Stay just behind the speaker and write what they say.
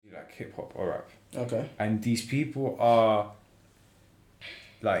like hip hop or rap. Okay. And these people are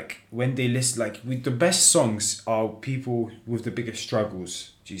like when they listen, like with the best songs are people with the biggest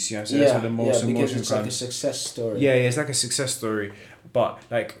struggles. Do you see what I'm saying? Yeah, That's like the most because emotional it's like kind. a success story. Yeah, it's like a success story. But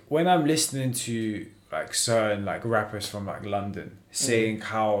like when I'm listening to like certain like rappers from like London saying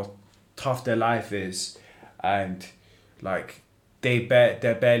how tough their life is, and like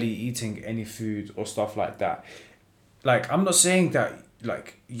they're barely eating any food or stuff like that. Like I'm not saying that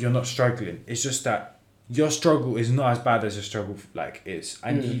like you're not struggling. It's just that your struggle is not as bad as your struggle like is,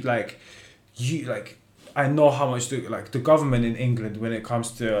 and you like I know how much the government in England when it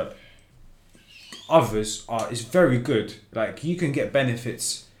comes to others is very good. Like you can get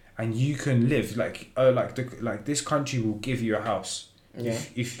benefits and you can live like this country will give you a house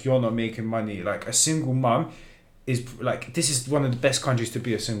if you're not making money. Like a single mum is like this is one of the best countries to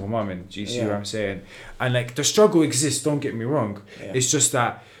be a single mum in. Do you see what I'm saying? And like the struggle exists. Don't get me wrong. Yeah. It's just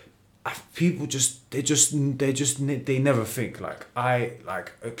that people they never think like I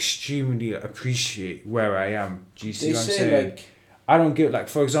like extremely appreciate where I am. Do you see what I'm saying? Like, I don't give like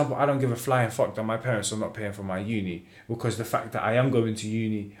for example I don't give a flying fuck that my parents are not paying for my uni, because the fact that I am going to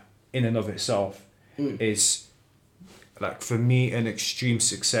uni in and of itself is like for me an extreme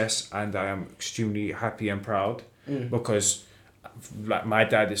success, and I am extremely happy and proud because like my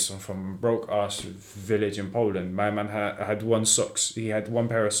dad is from a broke ass village in Poland. My man had he had one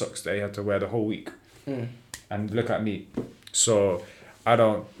pair of socks that he had to wear the whole week, and look at me. So I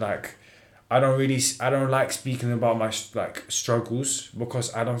don't like speaking about my like struggles,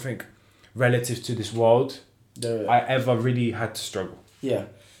 because I don't think relative to this world I ever really had to struggle. Yeah,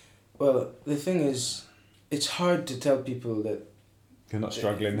 well the thing is, it's hard to tell people that you're not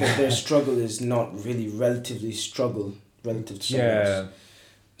struggling. That their struggle is not really relative to someone else.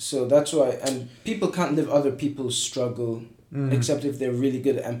 So that's why, and people can't live other people's struggle except if they're really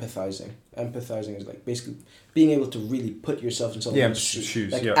good at empathizing. Empathizing is like basically being able to really put yourself in someone else's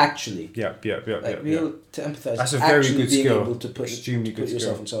shoes. Like actually. Like being able to empathize. That's a very good being skill. able to put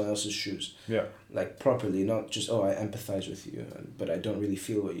yourself in someone else's shoes. Yeah. Like properly, not just I empathize with you, but I don't really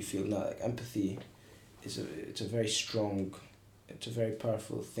feel what you feel. No, like empathy it's a very strong, it's a very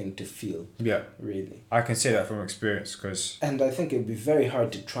powerful thing to feel. Yeah. Really. I can say that from experience, because. And I think it'd be very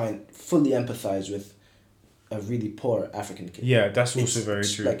hard to try and fully empathize with a really poor African kid. Yeah, that's also very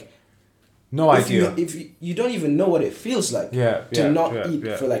true. Like, no idea. If you don't even know what it feels like to not eat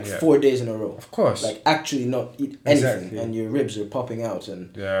for like 4 days in a row. Of course. Like actually not eat anything, and your ribs are popping out,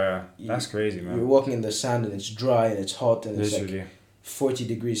 and that's crazy, man. You're walking in the sand and it's dry and it's hot and Literally. It's like 40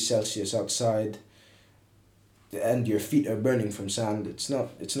 degrees Celsius outside, and your feet are burning from sand. It's not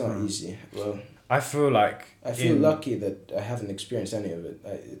easy. Well, I feel lucky that I haven't experienced any of it.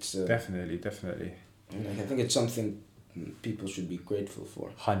 It's definitely. I think it's something people should be grateful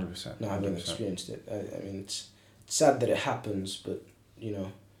for. 100%. Not having experienced it. I mean, it's sad that it happens, but you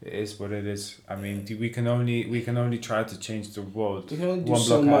know. It is what it is. I mean, we can only try to change the world. We can only do one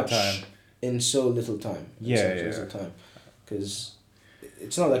so block much at a time. In so little time. Little time, because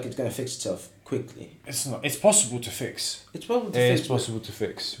it's not like it's gonna fix itself quickly. It's not. It's possible to fix. It's possible to fix. It's possible to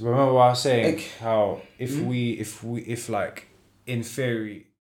fix. Remember what I was saying? Like, how if like in theory